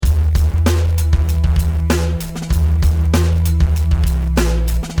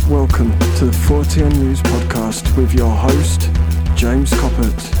40 News podcast with your host, James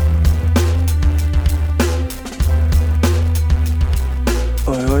Coppert.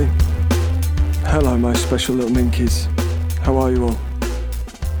 Oi oi. Hello my special little minkies. How are you all?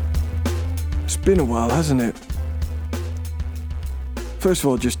 It's been a while, hasn't it? First of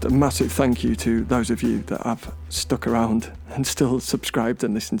all, just a massive thank you to those of you that have stuck around and still subscribed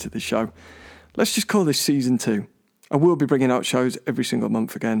and listened to the show. Let's just call this season 2. I will be bringing out shows every single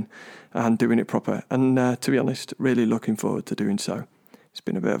month again and doing it proper. And to be honest, really looking forward to doing so. It's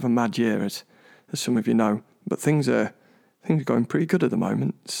been a bit of a mad year, as some of you know, but things are going pretty good at the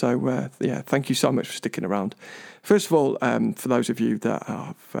moment. So thank you so much for sticking around. First of all, for those of you that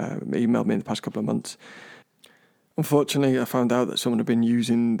have emailed me in the past couple of months, unfortunately, I found out that someone had been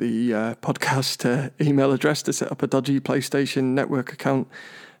using the podcast email address to set up a dodgy PlayStation Network account,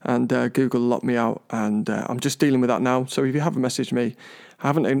 and Google locked me out, and I'm just dealing with that now. So if you haven't messaged me,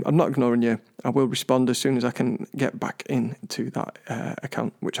 I'm not ignoring you. I will respond as soon as I can get back into that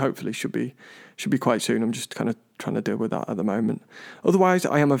account, which hopefully should be quite soon. I'm just kind of trying to deal with that at the moment. Otherwise,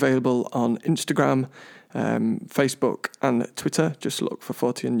 I am available on Instagram, Facebook, and Twitter. Just look for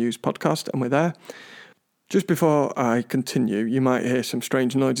 40 News Podcast, and we're there. Just before I continue, you might hear some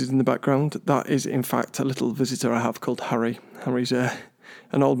strange noises in the background. That is, in fact, a little visitor I have called Harry. Harry's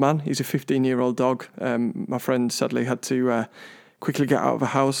an old man. He's a 15-year-old dog. My friend sadly had to quickly get out of the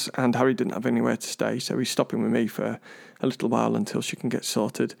house, and Harry didn't have anywhere to stay, so he's stopping with me for a little while until she can get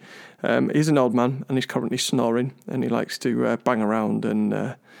sorted. He's an old man, and he's currently snoring, and he likes to bang around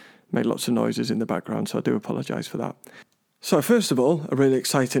and make lots of noises in the background, so I do apologise for that. So first of all, a really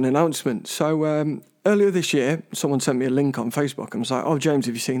exciting announcement. So earlier this year, someone sent me a link on Facebook and was like, "Oh, James,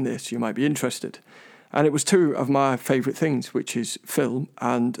 have you seen this? You might be interested." And it was two of my favourite things, which is film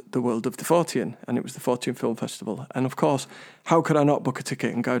and the world of the Fortean. And it was the Fortean Film Festival. And of course, how could I not book a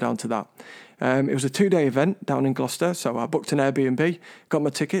ticket and go down to that? It was a 2-day event down in Gloucester. So I booked an Airbnb, got my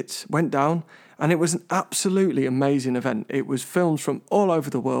tickets, went down. And it was an absolutely amazing event. It was films from all over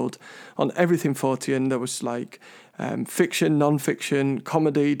the world on everything Fortean. There was fiction, non-fiction,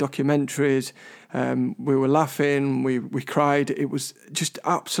 comedy, documentaries. We were laughing, we cried. It was just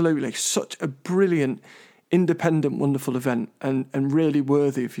absolutely such a brilliant, independent, wonderful event and really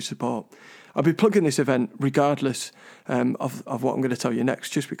worthy of your support. I'll be plugging this event regardless of what I'm going to tell you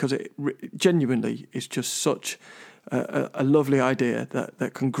next, just because it genuinely is just such a lovely idea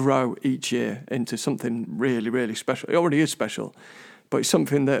that can grow each year into something really, really special. It already is special, but it's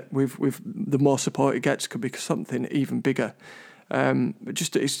something that with the more support it gets could be something even bigger.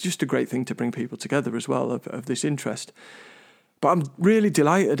 It's just a great thing to bring people together as well of this interest. But I'm really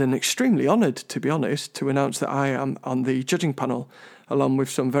delighted and extremely honoured, to be honest, to announce that I am on the judging panel along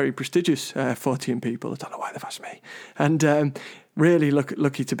with some very prestigious Fortean people. I don't know why they've asked me. And really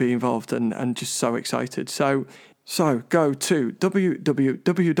lucky to be involved and just so excited. So go to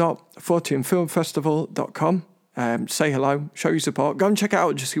www.forteanfilmfestival.com. Say hello, show your support, go and check it out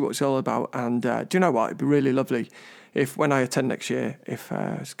and just see what it's all about. And do you know what? It'd be really lovely if when I attend next year, if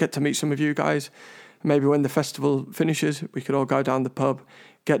get to meet some of you guys. Maybe when the festival finishes, we could all go down the pub,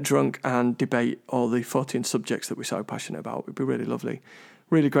 get drunk and debate all the Fortean subjects that we're so passionate about. It'd be really lovely.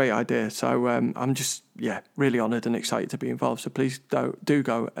 Really great idea. So I'm just, really honoured and excited to be involved. So please do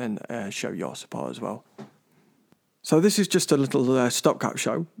go and show your support as well. So this is just a little stopgap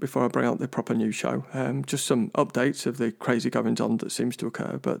show before I bring out the proper news show. Just some updates of the crazy goings-on that seems to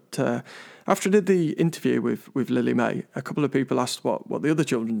occur. But after I did the interview with Lily May, a couple of people asked what the other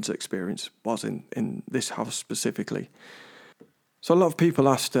children's experience was in this house specifically. So a lot of people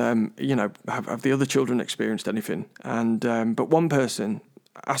asked, have the other children experienced anything? And but one person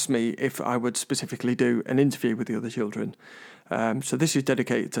asked me if I would specifically do an interview with the other children. So this is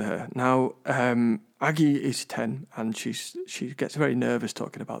dedicated to her. Now, Aggie is 10 and she gets very nervous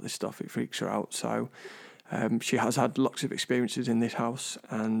talking about this stuff. It freaks her out. So she has had lots of experiences in this house,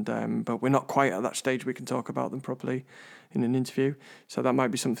 but we're not quite at that stage we can talk about them properly in an interview. So that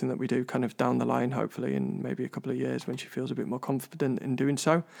might be something that we do kind of down the line, hopefully in maybe a couple of years when she feels a bit more confident in doing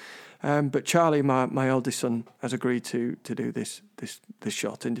so. But Charlie, my oldest son, has agreed to do this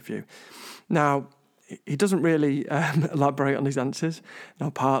short interview. Now, he doesn't really elaborate on his answers.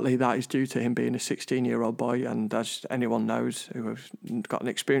 Now, partly that is due to him being a 16-year-old boy, and as anyone knows who has got an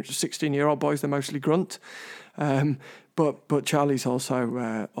experience with 16-year-old boys, they're mostly grunt. But Charlie's also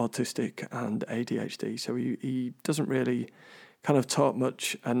autistic and ADHD, so he doesn't really kind of talk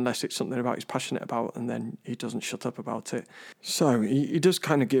much unless it's something about he's passionate about, and then he doesn't shut up about it. So he does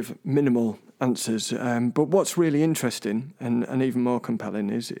kind of give minimal answers, but what's really interesting and even more compelling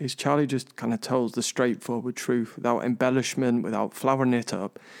is Charlie just kind of tells the straightforward truth without embellishment, without flowering it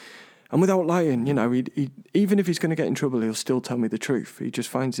up. And without lying, he even if he's going to get in trouble, he'll still tell me the truth. He just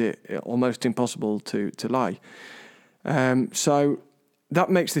finds it almost impossible to lie. So that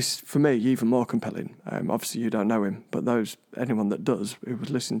makes this, for me, even more compelling. Obviously, you don't know him, but anyone that does, who was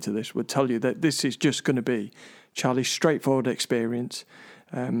listening to this, would tell you that this is just going to be Charlie's straightforward experience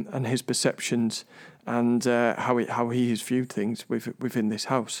and his perceptions and how he has viewed things within this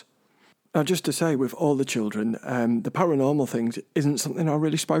house. Now, just to say, with all the children, the paranormal things isn't something I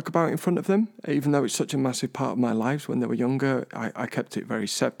really spoke about in front of them, even though it's such a massive part of my lives. When they were younger, I kept it very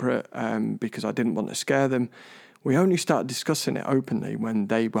separate because I didn't want to scare them. We only started discussing it openly when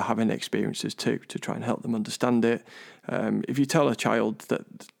they were having experiences too, to try and help them understand it. If you tell a child that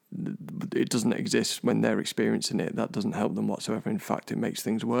it doesn't exist when they're experiencing it, that doesn't help them whatsoever. In fact, it makes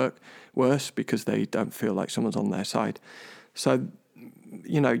things worse because they don't feel like someone's on their side. So,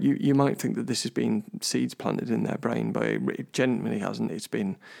 you might think that this has been seeds planted in their brain, but it genuinely hasn't. It's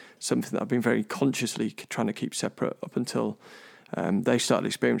been something that I've been very consciously trying to keep separate up until they started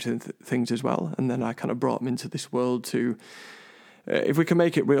experiencing things as well. And then I kind of brought them into this world to, if we can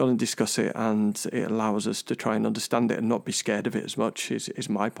make it real and discuss it, and it allows us to try and understand it and not be scared of it as much, is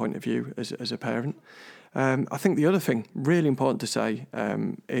my point of view as a parent. I think the other thing, really important to say,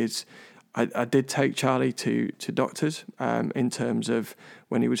 is I did take Charlie to doctors in terms of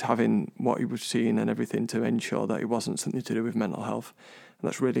when he was having what he was seeing and everything, to ensure that it wasn't something to do with mental health. And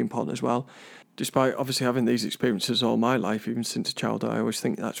that's really important as well. Despite obviously having these experiences all my life, even since childhood, I always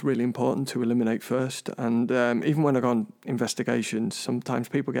think that's really important to eliminate first. And even when I go on investigations, sometimes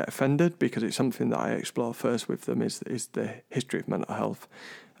people get offended because it's something that I explore first with them is the history of mental health.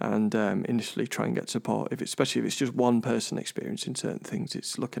 And initially try and get support, especially if it's just one person experiencing certain things.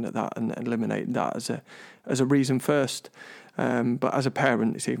 It's looking at that and eliminating that as a reason first. But as a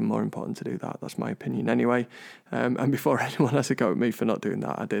parent, it's even more important to do that. That's my opinion anyway. And before anyone has a go at me for not doing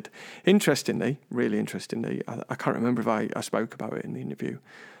that, I did. Interestingly, really interestingly, I can't remember if I spoke about it in the interview.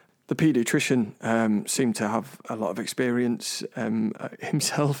 The paediatrician seemed to have a lot of experience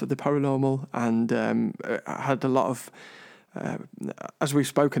himself at the paranormal, and had a lot of... as we've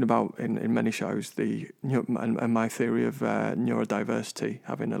spoken about in many shows, and my theory of neurodiversity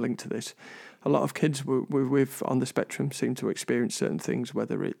having a link to this, a lot of kids with on the spectrum seem to experience certain things,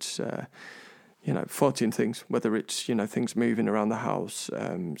 whether it's 14 things, whether it's things moving around the house,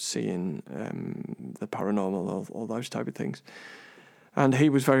 seeing the paranormal, all those type of things. And he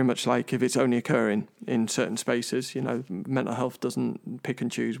was very much like, if it's only occurring in certain spaces, mental health doesn't pick and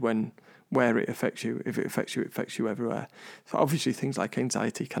choose where it affects you. If it affects you everywhere. So obviously things like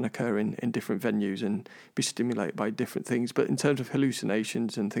anxiety can occur in different venues and be stimulated by different things. But in terms of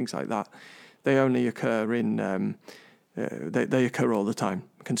hallucinations and things like that, they only occur in, they occur all the time,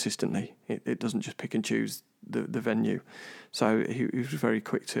 consistently. It doesn't just pick and choose the venue. So he was very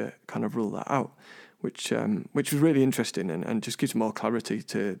quick to kind of rule that out, which was really interesting and just gives more clarity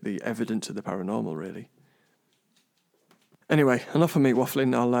to the evidence of the paranormal, really. Anyway, enough of me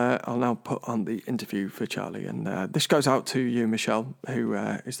waffling. I'll now put on the interview for Charlie, and this goes out to you, Michelle, who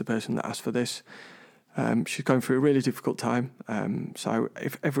is the person that asked for this. She's going through a really difficult time, so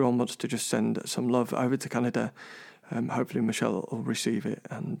if everyone wants to just send some love over to Canada, hopefully Michelle will receive it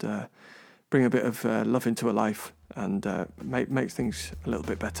and bring a bit of love into her life and make things a little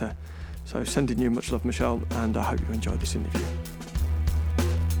bit better. So sending you much love, Michelle, and I hope you enjoyed this interview.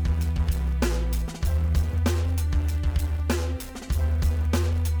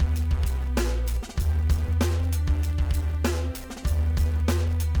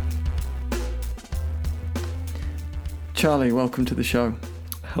 Charlie, welcome to the show.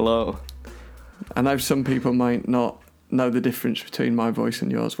 Hello. I know some people might not know the difference between my voice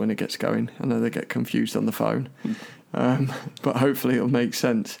and yours when it gets going. I know they get confused on the phone, but hopefully it'll make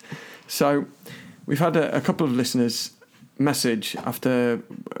sense. So we've had a couple of listeners message after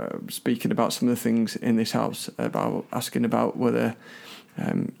speaking about some of the things in this house, about asking about whether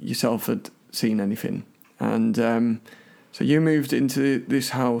yourself had seen anything. And so you moved into this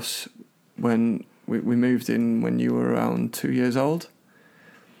house when we moved in when you were around 2 years old,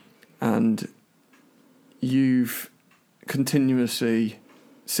 and you've continuously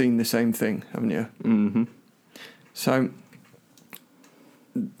seen the same thing, haven't you? Mm-hmm. So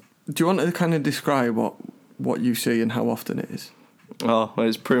do you want to kind of describe what you see and how often it is? Oh, well,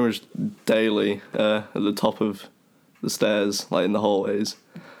 it's pretty much daily at the top of the stairs, like in the hallways.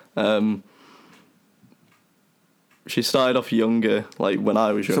 She started off younger, like when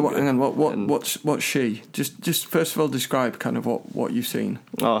I was younger. So hang on, what's she? Just first of all, describe kind of what you've seen.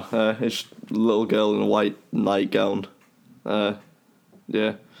 Oh, it's a little girl in a white nightgown.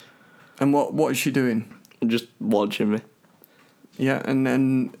 Yeah. And what is she doing? Just watching me. Yeah, and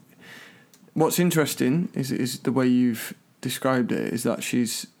then What's interesting is the way you've described it, is that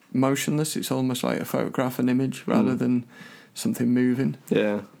she's motionless. It's almost like a photograph, an image, rather than something moving.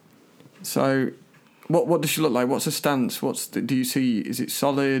 Yeah. So, what does she look like? What's her stance? Do you see? Is it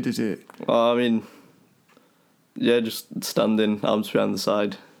solid? Is it? Well, I mean, yeah, just standing, arms behind the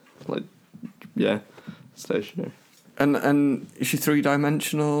side, like, yeah, stationary. And is she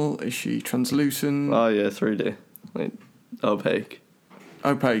 3-dimensional? Is she translucent? Oh yeah, 3D, like opaque.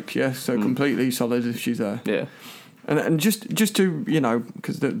 Opaque, yes. So completely solid if she's there. Yeah. And just to,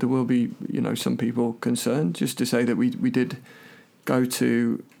 because there will be, some people concerned, just to say that we did go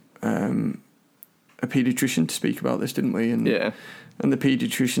to a paediatrician to speak about this, didn't we? And yeah. And the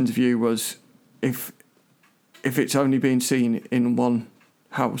paediatrician's view was if it's only being seen in one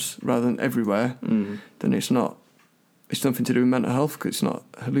house rather than everywhere, then it's nothing to do with mental health, because it's not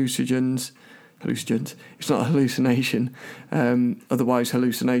hallucinogens. It's not a hallucination. Otherwise,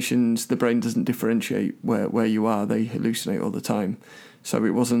 hallucinations, the brain doesn't differentiate where you are. They hallucinate all the time. So it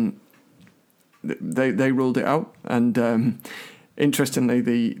wasn't. They ruled it out. And interestingly,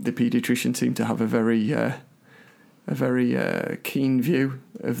 the paediatrician seemed to have a very keen view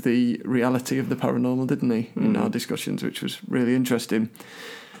of the reality of the paranormal, didn't he? In our discussions, which was really interesting.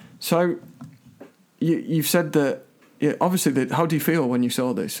 So you've said that. Yeah, obviously, how do you feel when you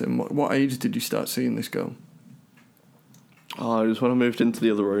saw this, and what age did you start seeing this girl? Oh, it was when I moved into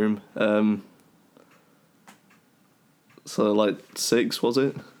the other room. So, like, 6, was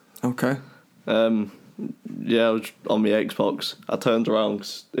it? Okay. Yeah, I was on my Xbox. I turned around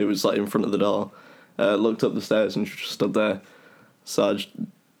because it was, like, in front of the door. Looked up the stairs and she just stood there. So I just,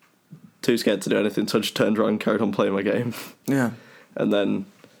 too scared to do anything, so I just turned around and carried on playing my game. Yeah. And then,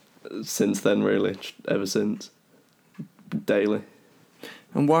 since then, really, ever since. Daily.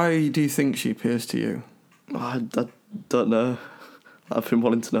 And why do you think she appears to you? I don't know. I've been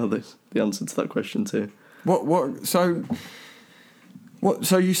wanting to know the answer to that question too. So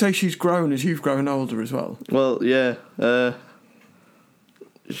you say she's grown as you've grown older as well? Well, yeah.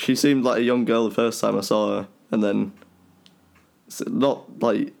 She seemed like a young girl the first time I saw her, and then not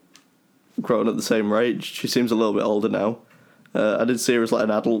like grown at the same rate. She seems a little bit older now. I did see her as like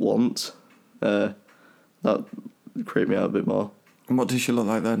an adult once. That creeped me out a bit more. And what did she look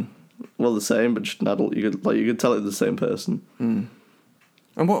like then? Well, the same, but just an adult. You could tell it's the same person. Mm.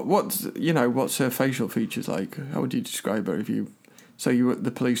 And what's her facial features like? How would you describe her if you say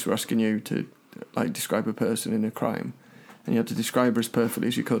the police were asking you to like describe a person in a crime, and you had to describe her as perfectly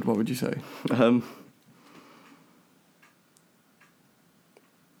as you could? What would you say? I don't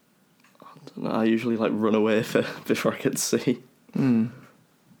know, I usually like run away before I get to see. Mm.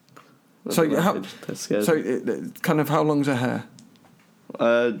 Kind of how long's her hair?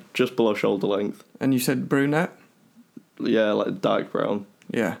 Just below shoulder length. And you said brunette? Yeah, like dark brown.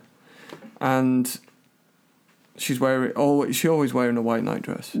 Yeah. And she's always wearing a white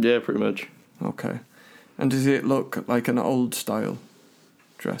nightdress? Yeah, pretty much. Okay. And does it look like an old style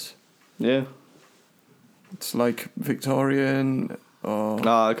dress? Yeah. It's like Victorian or...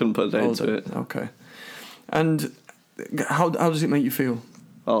 No, I couldn't put a name to it. Okay. And how does it make you feel?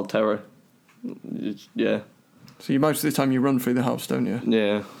 Oh, terror. Yeah. So most of the time you run through the house, don't you?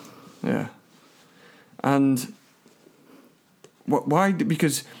 Yeah. Yeah. And why?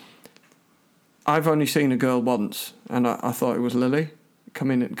 Because I've only seen a girl once, and I thought it was Lily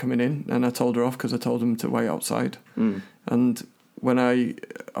coming in, and I told her off because I told them to wait outside. Mm. And when I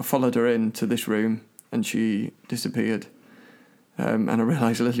followed her into this room, and she disappeared, and I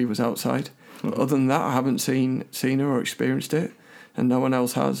realised Lily was outside. But other than that, I haven't seen her or experienced it, and no one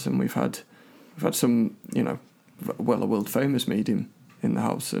else has. And we've had some, a world famous medium in the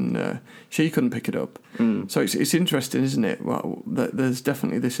house, and she couldn't pick it up. Mm. So it's interesting, isn't it? Well, there's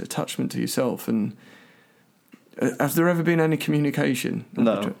definitely this attachment to yourself. And has there ever been any communication?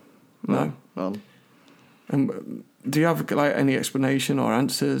 No. No. And do you have like any explanation or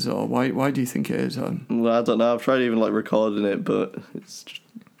answers, or why do you think it is? Well, I don't know. I've tried even like recording it, but it's just,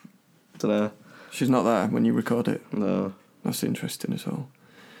 I don't know. She's not there when you record it. No. That's interesting as well.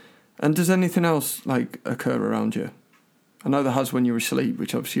 And does anything else like occur around you? I know there has when you're asleep,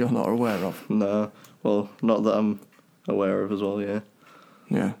 which obviously you're not aware of. No. Well, not that I'm aware of as well, yeah.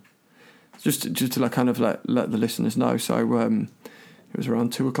 Yeah. Just to like kind of let the listeners know. So it was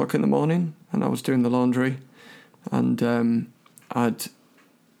around 2:00 in the morning, and I was doing the laundry, and I'd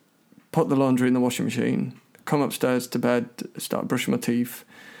put the laundry in the washing machine, come upstairs to bed, start brushing my teeth,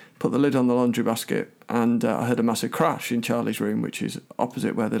 put the lid on the laundry basket, and I heard a massive crash in Charlie's room, which is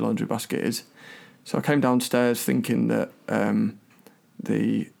opposite where the laundry basket is. So I came downstairs thinking that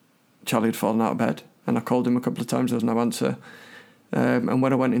Charlie had fallen out of bed, and I called him a couple of times, there was no answer. And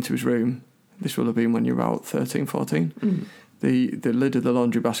when I went into his room, This will have been when you were about 13, 14. The lid of the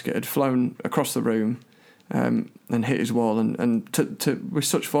laundry basket had flown across the room and hit his wall, and with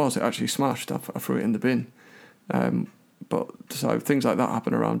such force it actually smashed. I threw it in the bin. But so things like that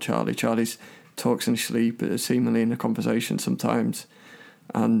happen around Charlie. Charlie's talks in his sleep, seemingly in a conversation sometimes,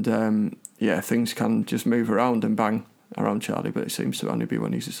 and things can just move around and bang around Charlie, but it seems to only be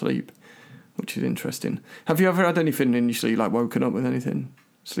when he's asleep, which is interesting. Have you ever had anything in your sleep, like woken up with anything,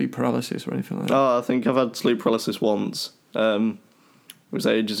 sleep paralysis or anything like that? Oh, I think I've had sleep paralysis once. It was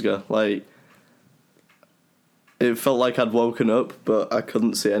ages ago. Like, it felt like I'd woken up, but I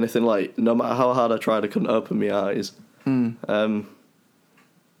couldn't see anything. Like, no matter how hard I tried, I couldn't open my eyes. I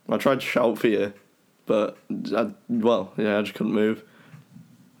tried to shout for you, but I just couldn't move.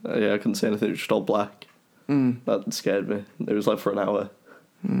 I couldn't see anything. It was just all black. That scared me. It was like for an hour.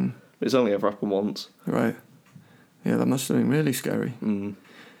 It's only ever happened once. Right. Yeah, that must have been really scary.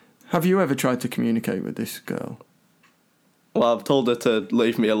 Have you ever tried to communicate with this girl? Well, I've told her to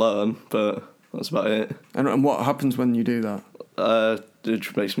leave me alone, but that's about it. And what happens when you do that? It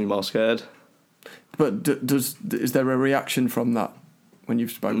just makes me more scared. But is there a reaction from that when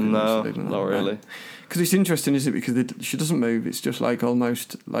you've spoken? No, not really. Because it's interesting, isn't it? Because she doesn't move. It's just like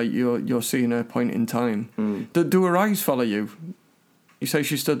almost like you're seeing her point in time. Do her eyes follow you? You say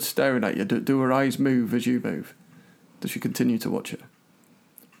she stood staring at you. Do her eyes move as you move? Does she continue to watch it?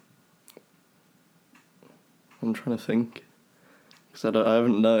 I'm trying to think. Because I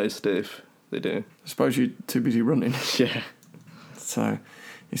haven't noticed if they do. I suppose you're too busy running. Yeah. So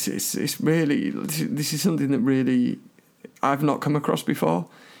it's really, this is something that really I've not come across before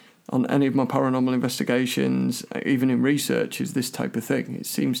on any of my paranormal investigations, even in research, is this type of thing. It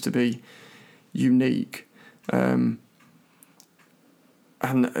seems to be unique. And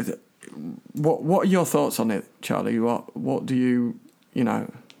what are your thoughts on it, Charlie? What do you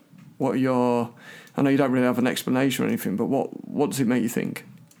what are your... I know you don't really have an explanation or anything, but what does it make you think?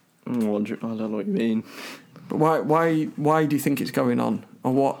 I don't know what you mean. But why do you think it's going on?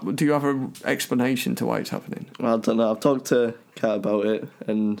 Or what do you have an explanation to why it's happening? I don't know. I've talked to Kat about it,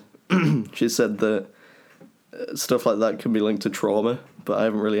 and she said that stuff like that can be linked to trauma, but I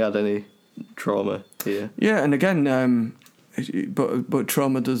haven't really had any trauma here. Yeah, and again, but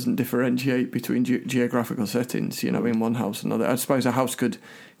trauma doesn't differentiate between geographical settings. In one house and another. I suppose a house could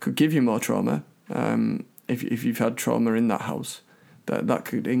give you more trauma if you've had trauma in that house. That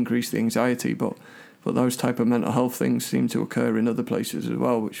could increase the anxiety, but those type of mental health things seem to occur in other places as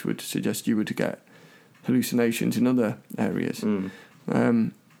well, which would suggest you would get hallucinations in other areas.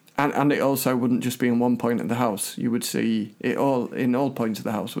 And it also wouldn't just be in one point of the house. You would see it all in all points of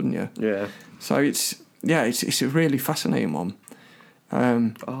the house, wouldn't you? Yeah. So it's a really fascinating one. Do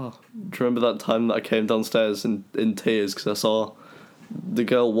you remember that time that I came downstairs in tears because I saw the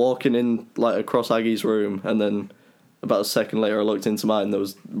girl walking in like across Aggie's room, and then about a second later I looked into mine, there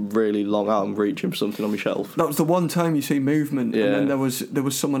was really long arm reaching for something on my shelf. That was the one time you see movement, yeah. And then there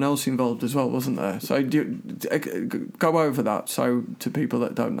was someone else involved as well, wasn't there? So go over that so to people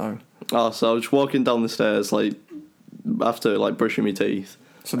that don't know. So I was walking down the stairs like after like brushing my teeth.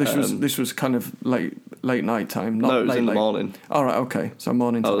 So this was kind of late night time. Not no, it was late, in the morning. All right, okay. So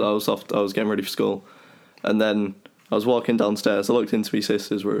morning time. I was getting ready for school, and then I was walking downstairs. I looked into my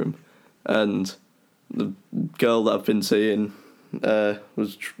sister's room, and the girl that I've been seeing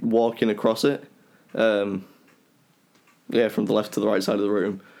was walking across it, from the left to the right side of the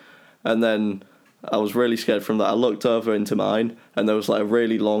room, and then I was really scared from that. I looked over into mine, and there was like a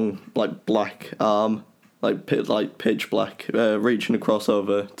really long, like black arm, like pitch black, reaching across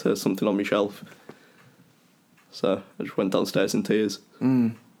over to something on my shelf. So I just went downstairs in tears.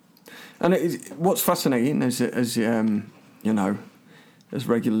 And what's fascinating is, as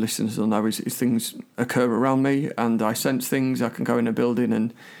regular listeners will know, is things occur around me, and I sense things. I can go in a building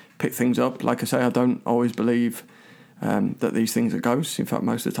and pick things up. Like I say, I don't always believe that these things are ghosts. In fact,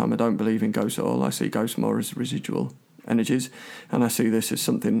 most of the time I don't believe in ghosts at all. I see ghosts more as residual energies, and I see this as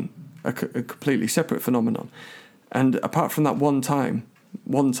something, a completely separate phenomenon. And apart from that one time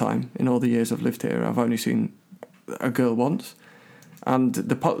in all the years I've lived here, I've only seen a girl once. And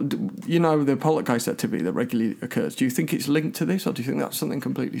the poltergeist activity that regularly occurs, do you think it's linked to this, or do you think that's something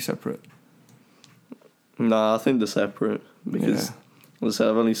completely separate? No, I think they're separate, because, as I said,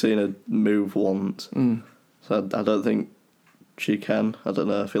 I've only seen her move once. So I don't think she can. I don't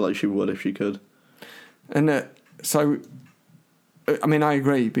know, I feel like she would if she could. And so, I mean, I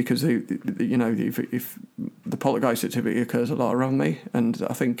agree, because if the poltergeist activity occurs a lot around me, and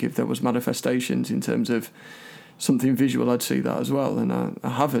I think if there was manifestations in terms of something visual, I'd see that as well, and I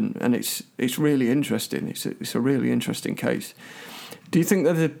haven't, and it's really interesting. It's a really interesting case. Do you think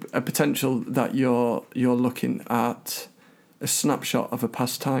there's a potential that you're looking at a snapshot of a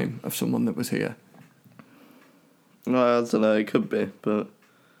past time of someone that was here? No, I don't know. It could be, but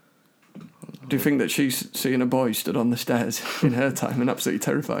do you think that she's seeing a boy stood on the stairs in her time and absolutely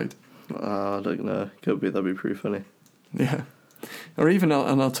terrified? I don't know. Could be. That'd be pretty funny. Yeah, or even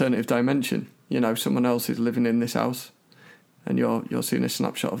an alternative dimension. You know, someone else is living in this house, and you're seeing a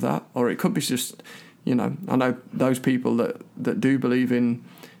snapshot of that. Or it could be just, you know, I know those people that do believe in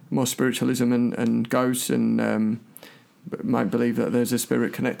more spiritualism and ghosts and might believe that there's a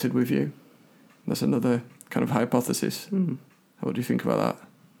spirit connected with you. That's another kind of hypothesis. What do you think about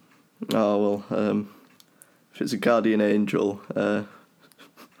that? Oh, well, if it's a guardian angel, I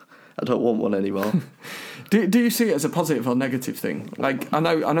don't want one anymore. Do you see it as a positive or negative thing? Like, I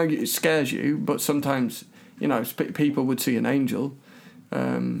know it scares you, but sometimes, you know, people would see an angel.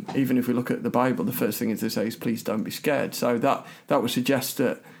 Even if we look at the Bible, the first thing they say is, please don't be scared. So that would suggest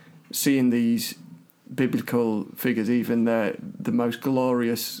that seeing these biblical figures, even the most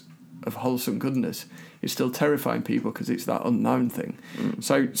glorious of wholesome goodness, is still terrifying people because it's that unknown thing.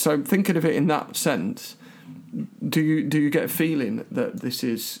 So thinking of it in that sense, do you get a feeling that this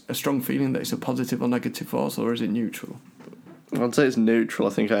is a strong feeling that it's a positive or negative force, or is it neutral? I'd say it's neutral.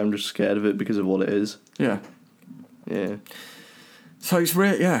 I think I'm just scared of it because of what it is. Yeah. So it's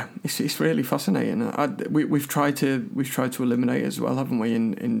really fascinating. We've tried to eliminate it as well, haven't we?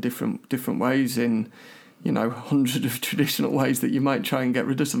 In different ways, in, you know, hundreds of traditional ways that you might try and get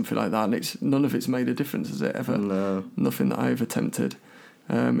rid of something like that, and none of it's made a difference, has it ever? No. Nothing that I've attempted.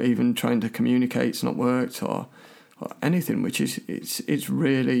 Even trying to communicate's not worked, or anything, which is it's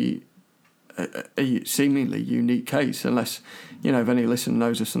really a seemingly unique case, unless, you know, if any listener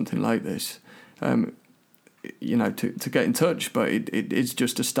knows of something like this, you know, to get in touch. But it is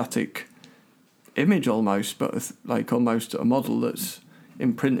just a static image almost, but like almost a model that's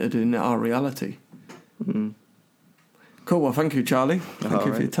imprinted in our reality. Cool. Well, thank you, Charlie. Thank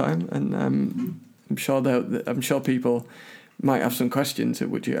you for your time, and I'm sure people might have some questions.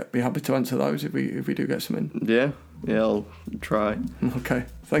 Would you be happy to answer those if we do get some in? Yeah, I'll try. Okay.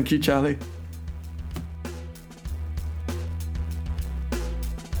 Thank you, Charlie.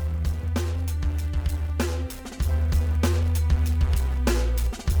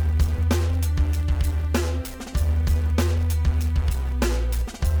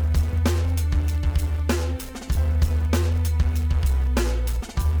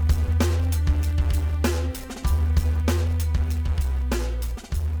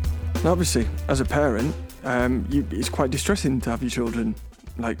 Now, obviously, as a parent, it's quite distressing to have your children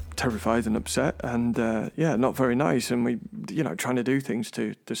like terrified and upset, and not very nice. And we, you know, trying to do things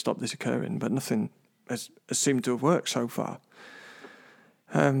to stop this occurring, but nothing has seemed to have worked so far.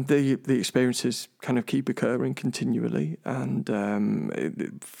 The experiences kind of keep occurring continually, and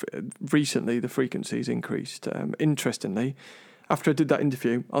recently the frequency's increased. Interestingly, after I did that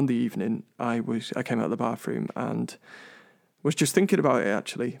interview on the evening, I came out of the bathroom and was just thinking about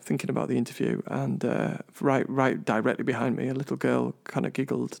the interview, and right directly behind me, a little girl kind of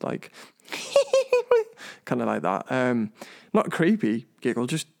giggled, like, kind of like that. Not a creepy giggle,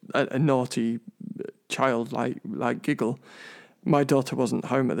 just a naughty child like giggle. My daughter wasn't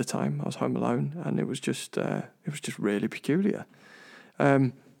home at the time; I was home alone, and it was just really peculiar.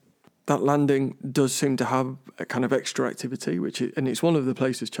 That landing does seem to have a kind of extra activity, and it's one of the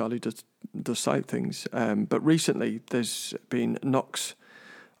places Charlie does cite things. But recently, there's been knocks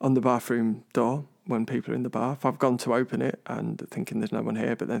on the bathroom door when people are in the bath. I've gone to open it and thinking there's no one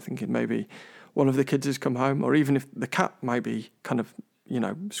here, but then thinking maybe one of the kids has come home, or even if the cat might be kind of, you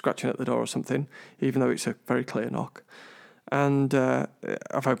know, scratching at the door or something, even though it's a very clear knock. And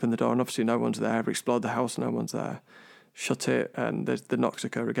I've opened the door, and obviously no one's there. I've explored the house, no one's there. Shut it, and the knocks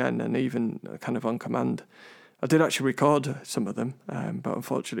occur again, and even kind of on command. I did actually record some of them, but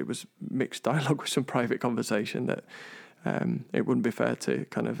unfortunately it was mixed dialogue with some private conversation that it wouldn't be fair to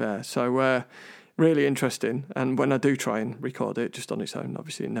kind of air. So really interesting, and when I do try and record it just on its own,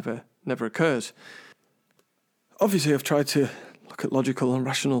 obviously it never occurs. Obviously I've tried to look at logical and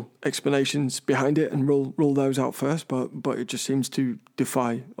rational explanations behind it and rule those out first, but it just seems to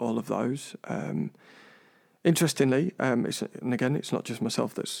defy all of those. Interestingly, it's not just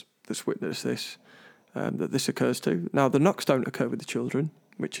myself that's witnessed this, that this occurs to. Now, the knocks don't occur with the children,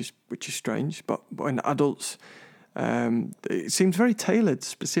 which is strange, but in adults, it seems very tailored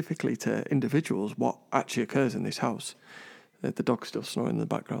specifically to individuals what actually occurs in this house. The dog's still snoring in the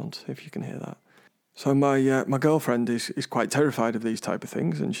background, if you can hear that. So my girlfriend is quite terrified of these type of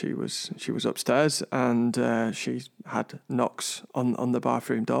things, and she was upstairs, and she had knocks on the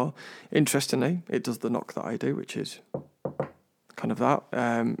bathroom door. Interestingly, it does the knock that I do, which is kind of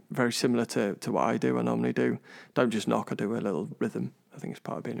that. Very similar to what I do. I normally do. Don't just knock, I do a little rhythm. I think it's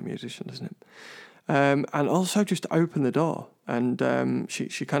part of being a musician, isn't it? And also just open the door. And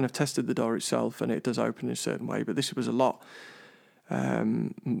she kind of tested the door itself, and it does open in a certain way. But this was a lot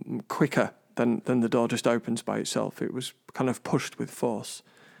quicker than the door just opens by itself. It was kind of pushed with force.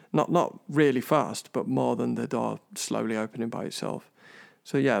 Not really fast, but more than the door slowly opening by itself.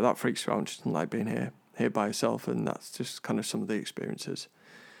 So yeah, that freaks her out. She doesn't like being here by herself, and that's just kind of some of the experiences.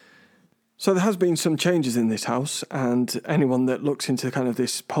 So there has been some changes in this house, and anyone that looks into kind of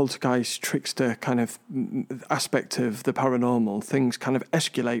this poltergeist, trickster kind of aspect of the paranormal, things kind of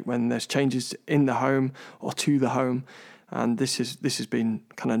escalate when there's changes in the home or to the home, and this has been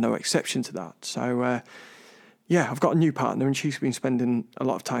kind of no exception to that. So yeah, I've got a new partner, and she's been spending a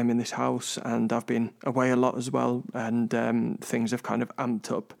lot of time in this house, and I've been away a lot as well, and things have kind of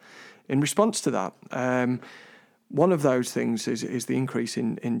amped up in response to that. One of those things is the increase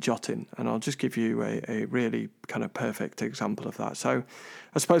in jotting, and I'll just give you a really kind of perfect example of that. So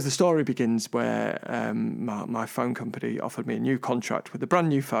I suppose the story begins where my phone company offered me a new contract with a brand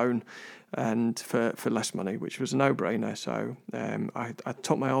new phone, and for less money, which was a no-brainer. So I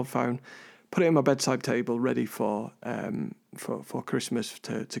took my old phone, put it on my bedside table, ready for Christmas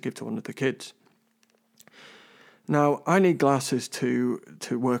to give to one of the kids. Now, I need glasses to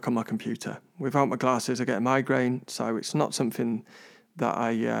work on my computer. Without my glasses, I get a migraine, so it's not something that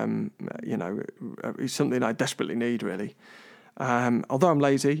I, it's something I desperately need, really. Although I'm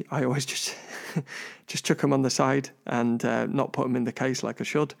lazy, I always just chuck them on the side and not put them in the case like I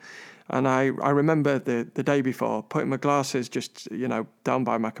should. And I remember the day before putting my glasses just, down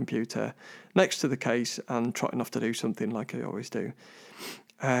by my computer next to the case and trotting off to do something like I always do.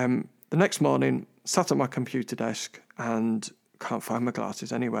 The next morning, sat at my computer desk and can't find my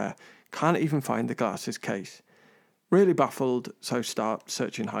glasses anywhere. Can't even find the glasses case. Really baffled, so start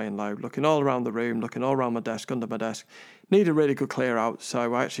searching high and low, looking all around the room, looking all around my desk, under my desk. Need a really good clear out,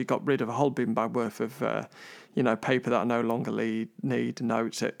 so I actually got rid of a whole bin bag worth of, paper that I no longer need,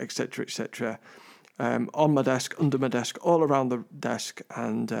 notes, etc., etc. On my desk, under my desk, all around the desk,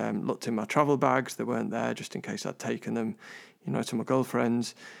 and looked in my travel bags. They weren't there, just in case I'd taken them, to my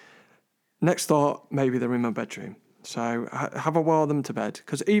girlfriend's. Next thought, maybe they're in my bedroom. So have I wore them to bed?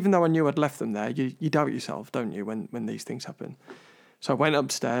 Because even though I knew I'd left them there, you doubt yourself, don't you, when these things happen? So I went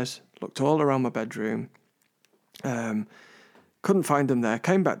upstairs, looked all around my bedroom, couldn't find them there,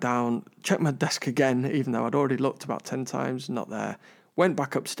 came back down, checked my desk again, even though I'd already looked about 10 times, not there. Went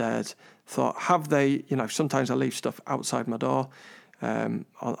back upstairs, thought, have they, sometimes I leave stuff outside my door,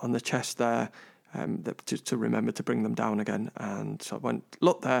 on the chest there, just to remember to bring them down again. And so I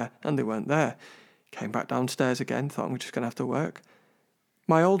looked there, and they weren't there. Came back downstairs again, thought I'm just going to have to work.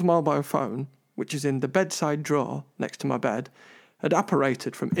 My old mobile phone, which is in the bedside drawer next to my bed, had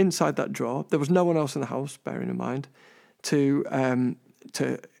apparated from inside that drawer. There was no one else in the house, bearing in mind, it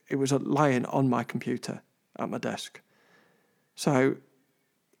was lying on my computer at my desk. So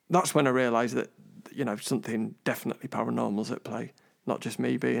that's when I realised that, something definitely paranormal's at play. Not just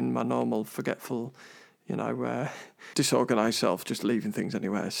me being my normal forgetful, disorganised self, just leaving things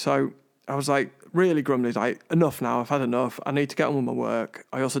anywhere. So I was like really grumbly, like, enough now, I've had enough. I need to get on with my work.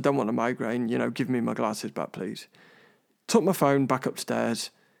 I also don't want a migraine, give me my glasses back, please. Took my phone back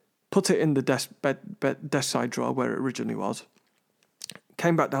upstairs, put it in the desk side drawer where it originally was.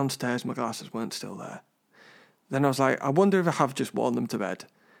 Came back downstairs, my glasses weren't still there. Then I was like, I wonder if I have just worn them to bed.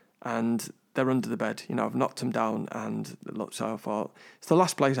 And they're under the bed. I've knocked them down and looked. So I thought, it's the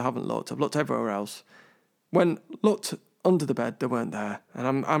last place I haven't looked. I've looked everywhere else. When looked under the bed, they weren't there.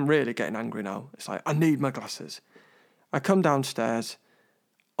 And I'm really getting angry now. It's like, I need my glasses. I come downstairs.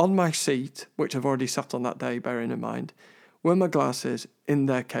 On my seat, which I've already sat on that day, bearing in mind, were my glasses in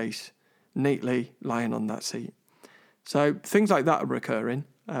their case, neatly lying on that seat. So things like that are recurring,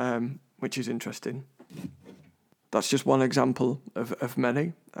 which is interesting. That's just one example of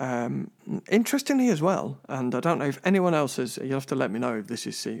many. Interestingly as well, and I don't know if anyone else has, you'll have to let me know if this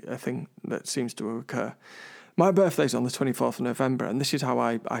is a thing that seems to occur. My birthday's on the 24th of November, and this is how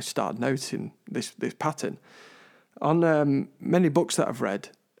I started noticing this pattern. On many books that I've read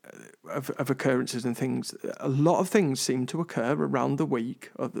of occurrences and things, a lot of things seem to occur around the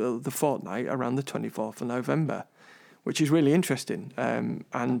week of the fortnight around the 24th of November. Which is really interesting.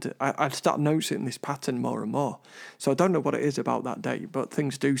 And I start noticing this pattern more and more. So I don't know what it is about that date, but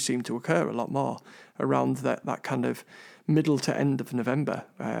things do seem to occur a lot more around that kind of middle to end of November.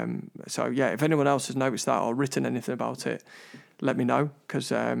 So yeah, if anyone else has noticed that or written anything about it, let me know,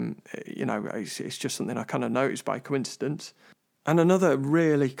 because, it's just something I kind of noticed by coincidence. And another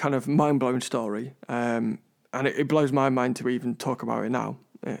really kind of mind-blowing story, and it blows my mind to even talk about it now.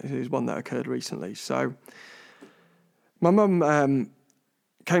 It is one that occurred recently. So my mum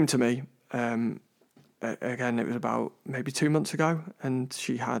came to me, again, it was about maybe 2 months ago, and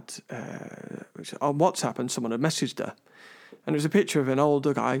she had, on WhatsApp, and someone had messaged her. And it was a picture of an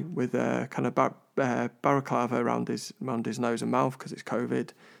older guy with a kind of balaclava around his nose and mouth because it's COVID,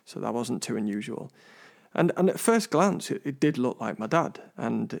 so that wasn't too unusual. And at first glance, it did look like my dad.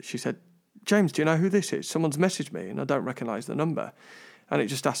 And she said, "James, do you know who this is? Someone's messaged me and I don't recognise the number." And it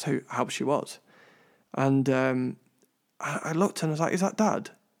just asked how she was. And I looked and I was like, "Is that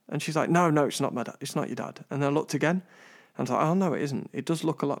Dad?" And she's like, no, it's not my dad. It's not your dad. And I looked again and I was like, "Oh, no, it isn't. It does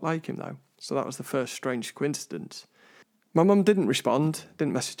look a lot like him, though." So that was the first strange coincidence. My mum didn't respond,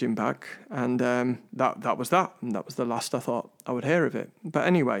 didn't message him back. And that was that. And that was the last I thought I would hear of it. But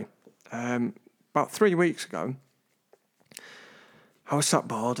anyway, about 3 weeks ago, I was sat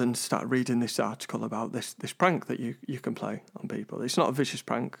bored and started reading this article about this prank that you can play on people. It's not a vicious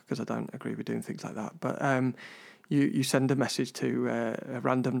prank because I don't agree with doing things like that. But you send a message to a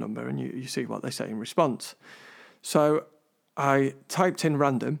random number and you see what they say in response. So I typed in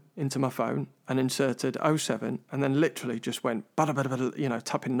random into my phone and inserted 07 and then literally just went,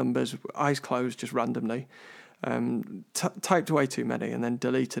 tapping numbers, eyes closed, just randomly. Typed way too many and then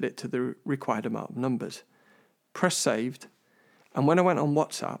deleted it to the required amount of numbers. Press saved. And when I went on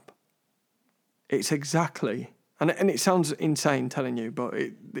WhatsApp, it's exactly, and it sounds insane telling you, but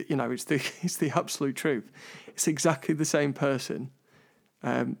it's the absolute truth. It's exactly the same person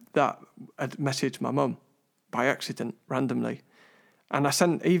that had messaged my mum by accident, randomly. And I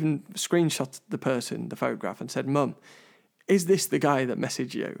even screenshot the person, the photograph, and said, "Mum, is this the guy that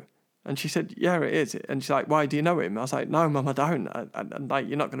messaged you?" And she said, "Yeah, it is." And she's like, "Why, do you know him?" I was like, "No, Mum, I don't. And like,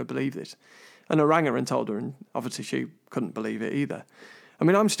 you're not going to believe this." And I rang her and told her, and obviously she couldn't believe it either. I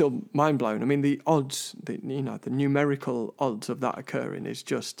mean, I'm still mind blown. I mean, the odds, the numerical odds of that occurring is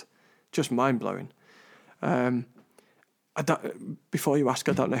just mind blowing. Before you ask,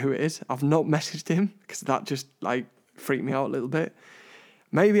 I don't know who it is. I've not messaged him because that just freaked me out a little bit.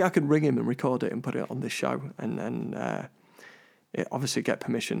 Maybe I could ring him and record it and put it on this show, and then obviously get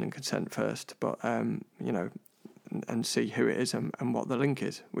permission and consent first, but and see who it is and what the link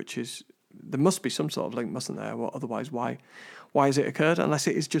is, which is. There must be some sort of link, mustn't there? Well, otherwise, why has it occurred? Unless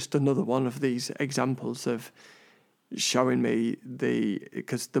it is just another one of these examples of showing me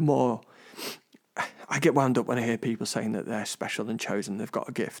because the more I get wound up when I hear people saying that they're special and chosen, they've got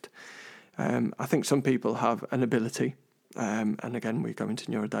a gift. I think some people have an ability, and again, we go into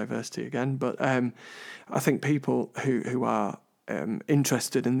neurodiversity again, but I think people who are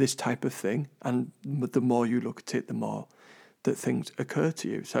interested in this type of thing, and the more you look at it, the more that things occur to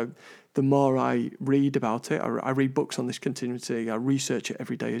you. So the more I read about it, I read books on this continuity, I research it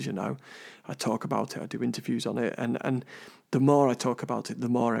every day, as you know. I talk about it, I do interviews on it, and the more I talk about it, the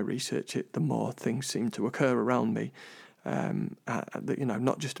more I research it, the more things seem to occur around me.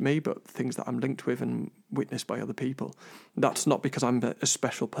 Not just me, but things that I'm linked with and witnessed by other people. That's not because I'm a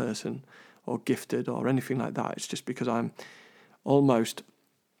special person or gifted or anything like that. It's just because I'm almost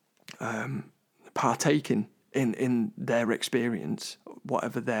partaking in their experience,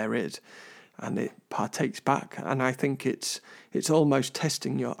 whatever there is, and it partakes back. And I think it's almost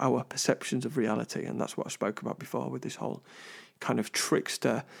testing our perceptions of reality, and that's what I spoke about before with this whole kind of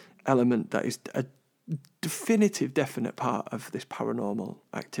trickster element that is a definite part of this paranormal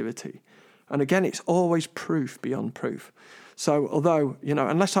activity. And again, it's always proof beyond proof. So although,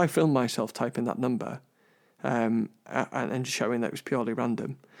 unless I film myself typing that number and showing that it was purely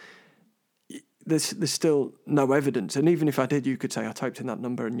random, there's still no evidence. And even if I did, you could say I typed in that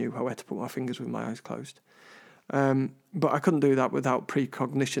number and knew where to put my fingers with my eyes closed. But I couldn't do that without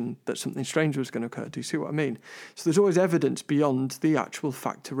precognition that something strange was going to occur. Do you see what I mean? So there's always evidence beyond the actual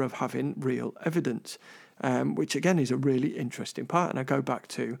factor of having real evidence, which again is a really interesting part. And I go back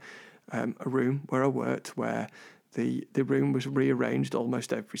to a room where I worked where the room was rearranged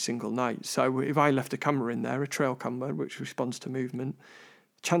almost every single night. So if I left a camera in there, a trail camera, which responds to movement,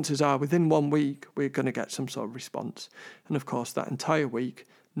 chances are within 1 week we're going to get some sort of response. And of course, that entire week,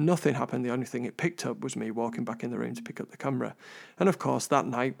 nothing happened. The only thing it picked up was me walking back in the room to pick up the camera. And of course, that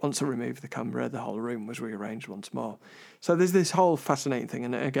night, once I removed the camera, the whole room was rearranged once more. So there's this whole fascinating thing.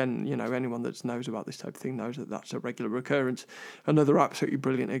 And again, anyone that knows about this type of thing knows that that's a regular occurrence. Another absolutely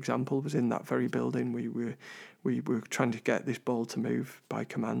brilliant example was in that very building. We were trying to get this ball to move by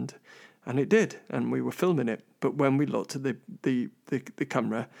command. And it did, and we were filming it. But when we looked at the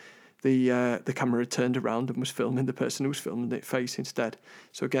camera, the camera had turned around and was filming the person who was filming it face instead.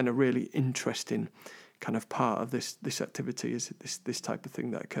 So again, a really interesting kind of part of this activity is this type of thing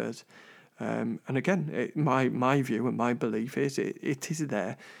that occurs. And again, my view and my belief is it is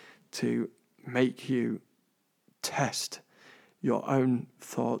there to make you test your own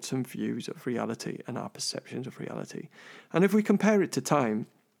thoughts and views of reality and our perceptions of reality. And if we compare it to time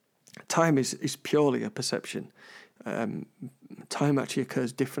is purely a perception. Time actually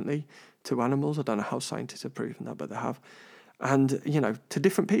occurs differently to animals. I don't know how scientists have proven that, but they have. And, to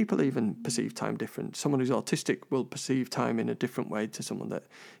different people even perceive time different. Someone who's autistic will perceive time in a different way to someone that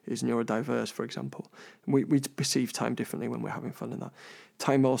is neurodiverse, for example. We perceive time differently when we're having fun in that.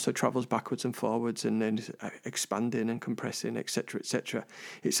 Time also travels backwards and forwards and then expanding and compressing, etc., etc.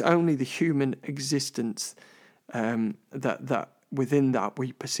 It's only the human existence that within that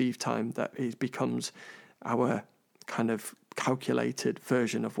we perceive time that it becomes our kind of calculated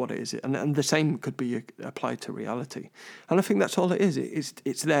version of what it is, and the same could be applied to reality. And I think that's all it is.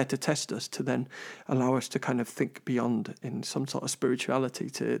 It's there to test us, to then allow us to kind of think beyond in some sort of spirituality,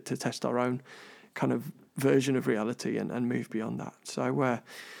 to test our own kind of version of reality and move beyond that. So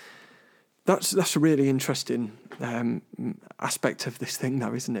that's a really interesting aspect of this thing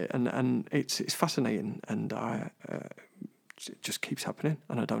now, isn't it? And it's fascinating, and it just keeps happening,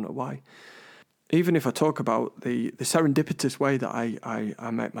 and I don't know why. Even if I talk about the serendipitous way that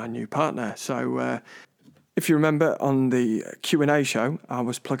I met my new partner. So if you remember on the Q&A show, I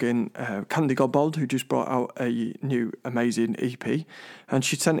was plugging Candy Godbold, who just brought out a new amazing EP, and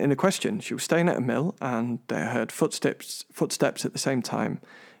she sent in a question. She was staying at a mill and they heard footsteps at the same time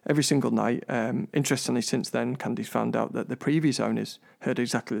every single night. Interestingly, since then, Candy's found out that the previous owners heard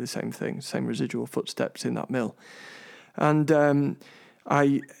exactly the same thing, same residual footsteps in that mill. And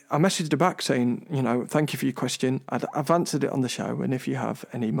I messaged her back saying, thank you for your question. I've answered it on the show, and if you have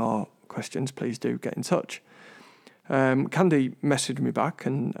any more questions, please do get in touch. Candy messaged me back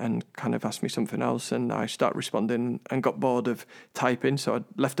and kind of asked me something else, and I started responding and got bored of typing, so I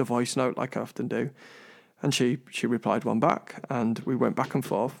left a voice note like I often do, and she replied one back, and we went back and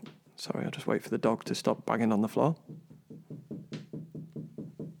forth. Sorry, I'll just wait for the dog to stop banging on the floor.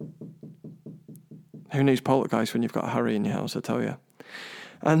 Who needs poltergeist when you've got Harry in your house, I tell you.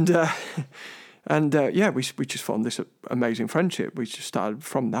 And we just formed this amazing friendship. We just started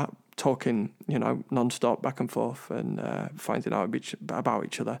from that, talking, non-stop back and forth, and finding out about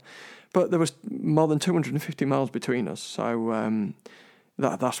each other. But there was more than 250 miles between us, so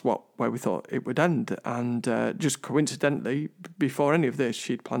that's where we thought it would end. And just coincidentally, before any of this,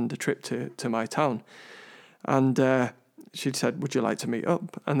 she'd planned a trip to my town, and she'd said, "Would you like to meet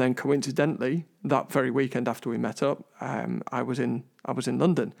up?" And then coincidentally, that very weekend after we met up, I was in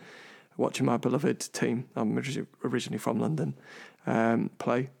London watching my beloved team. I'm originally from London,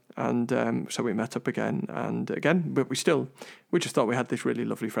 play. And so we met up again and again, but we just thought we had this really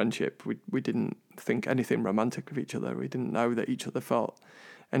lovely friendship. We didn't think anything romantic of each other. We didn't know that each other felt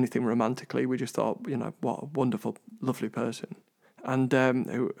anything romantically. We just thought, what a wonderful, lovely person. And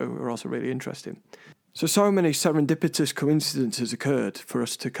who were also really interesting. So many serendipitous coincidences occurred for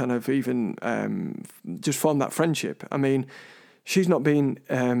us to kind of even just form that friendship. I mean, she's not been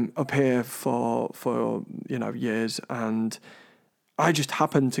up here for years, and I just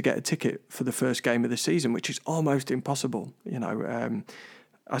happened to get a ticket for the first game of the season, which is almost impossible.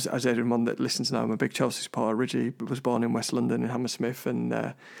 As everyone that listens know, I'm a big Chelsea supporter. Originally was born in West London in Hammersmith, and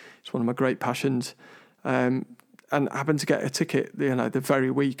it's one of my great passions. And happened to get a ticket, the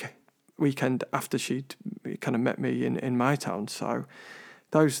very weekend after she'd kind of met me in my town. So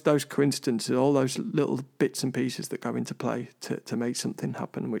those coincidences, all those little bits and pieces that go into play to make something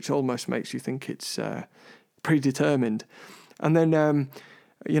happen, which almost makes you think it's predetermined. And then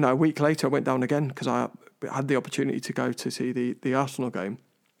a week later I went down again because I had the opportunity to go to see the Arsenal game,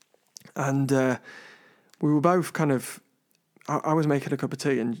 and we were both kind of, I was making a cup of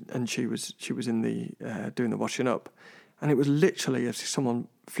tea and she was in the doing the washing up. And it was literally as if someone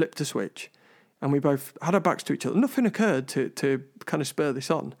flipped a switch, and we both had our backs to each other. Nothing occurred to kind of spur this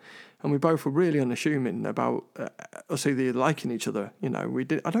on, and we both were really unassuming about us either liking each other.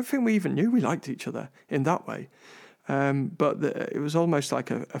 I don't think we even knew we liked each other in that way, but it was almost like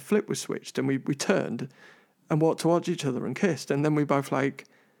a flip was switched, and we turned and walked towards each other and kissed, and then we both it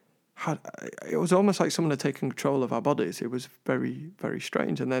was almost like someone had taken control of our bodies. It was very, very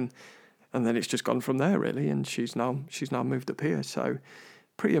strange, and then it's just gone from there, really, and she's now moved up here. So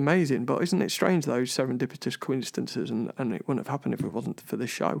pretty amazing. But isn't it strange, those serendipitous coincidences, and it wouldn't have happened if it wasn't for this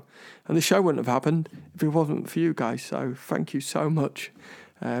show. And the show wouldn't have happened if it wasn't for you guys. So thank you so much,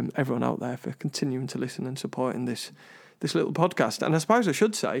 everyone out there, for continuing to listen and supporting this little podcast. And I suppose I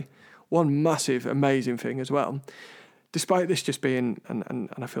should say one massive, amazing thing as well. Despite this just being, and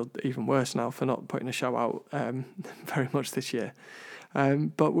I feel even worse now for not putting a show out very much this year,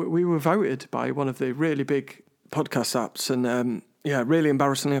 But we were voted by one of the really big podcast apps, and really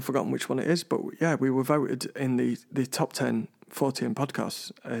embarrassingly, I've forgotten which one it is, but yeah, we were voted in the top 10 40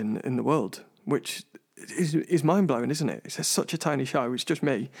 podcasts in the world, which is mind-blowing, isn't it? It's such a tiny show, it's just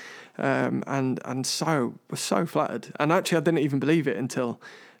me, and so was so flattered. And actually, I didn't even believe it until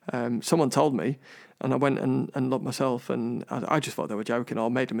someone told me, and I went and looked myself, and I just thought they were joking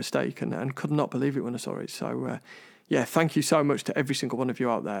or made a mistake, and could not believe it when I saw it. So thank you so much to every single one of you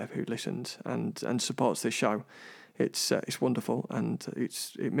out there who listens and supports this show. It's wonderful, and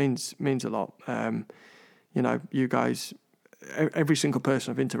it means a lot. You guys, every single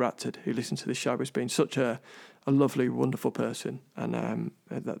person I've interacted who listens to this show has been such a lovely, wonderful person, and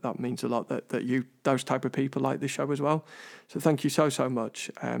that means a lot that those type of people like this show as well. So thank you so much.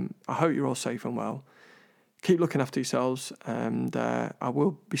 I hope you're all safe and well. Keep looking after yourselves, and I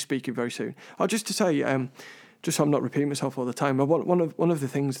will be speaking very soon. Just to say, just so I'm not repeating myself all the time, but one of the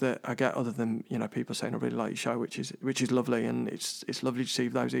things that I get, other than people saying I really like your show, which is lovely, and it's lovely to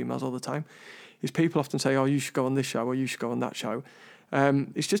receive those emails all the time, is people often say, "Oh, you should go on this show," or "You should go on that show."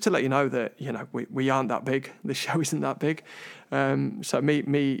 It's just to let you know that we aren't that big. This show isn't that big. So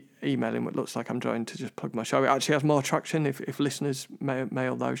me emailing what looks like I'm trying to just plug my show, it actually has more traction if listeners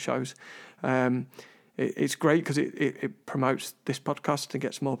mail those shows. It's great because it promotes this podcast and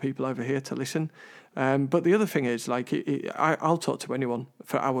gets more people over here to listen. But the other thing is, I'll talk to anyone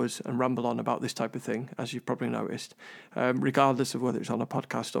for hours and ramble on about this type of thing, as you've probably noticed, regardless of whether it's on a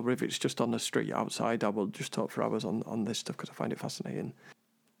podcast or if it's just on the street outside. I will just talk for hours on this stuff because I find it fascinating,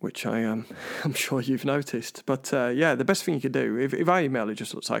 which I'm sure you've noticed. But the best thing you could do, if I email, it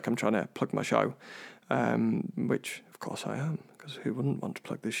just looks like I'm trying to plug my show, which of course I am, because who wouldn't want to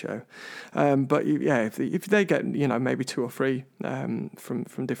plug this show? But if they get maybe 2 or 3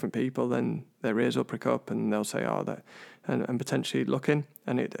 from different people, then their ears will prick up and they'll say, "Oh, that," and potentially looking,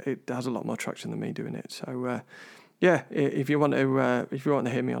 and it has a lot more traction than me doing it. So if you want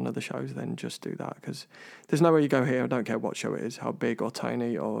to hear me on other shows, then just do that, because there's nowhere you go here. I don't care what show it is, how big or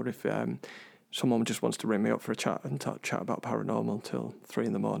tiny, or if someone just wants to ring me up for a chat and chat about paranormal till 3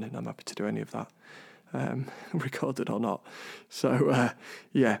 a.m, I'm happy to do any of that. Recorded or not. So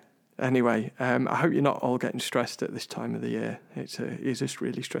anyway, I hope you're not all getting stressed at this time of the year. It's a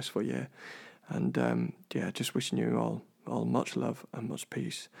really stressful year, and just wishing you all much love and much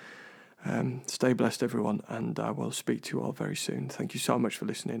peace. Stay blessed, everyone, and I will speak to you all very soon. Thank you so much for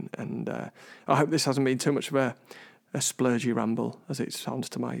listening, and I hope this hasn't been too much of a splurgy ramble as it sounds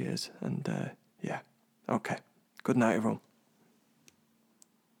to my ears. And okay, good night, everyone.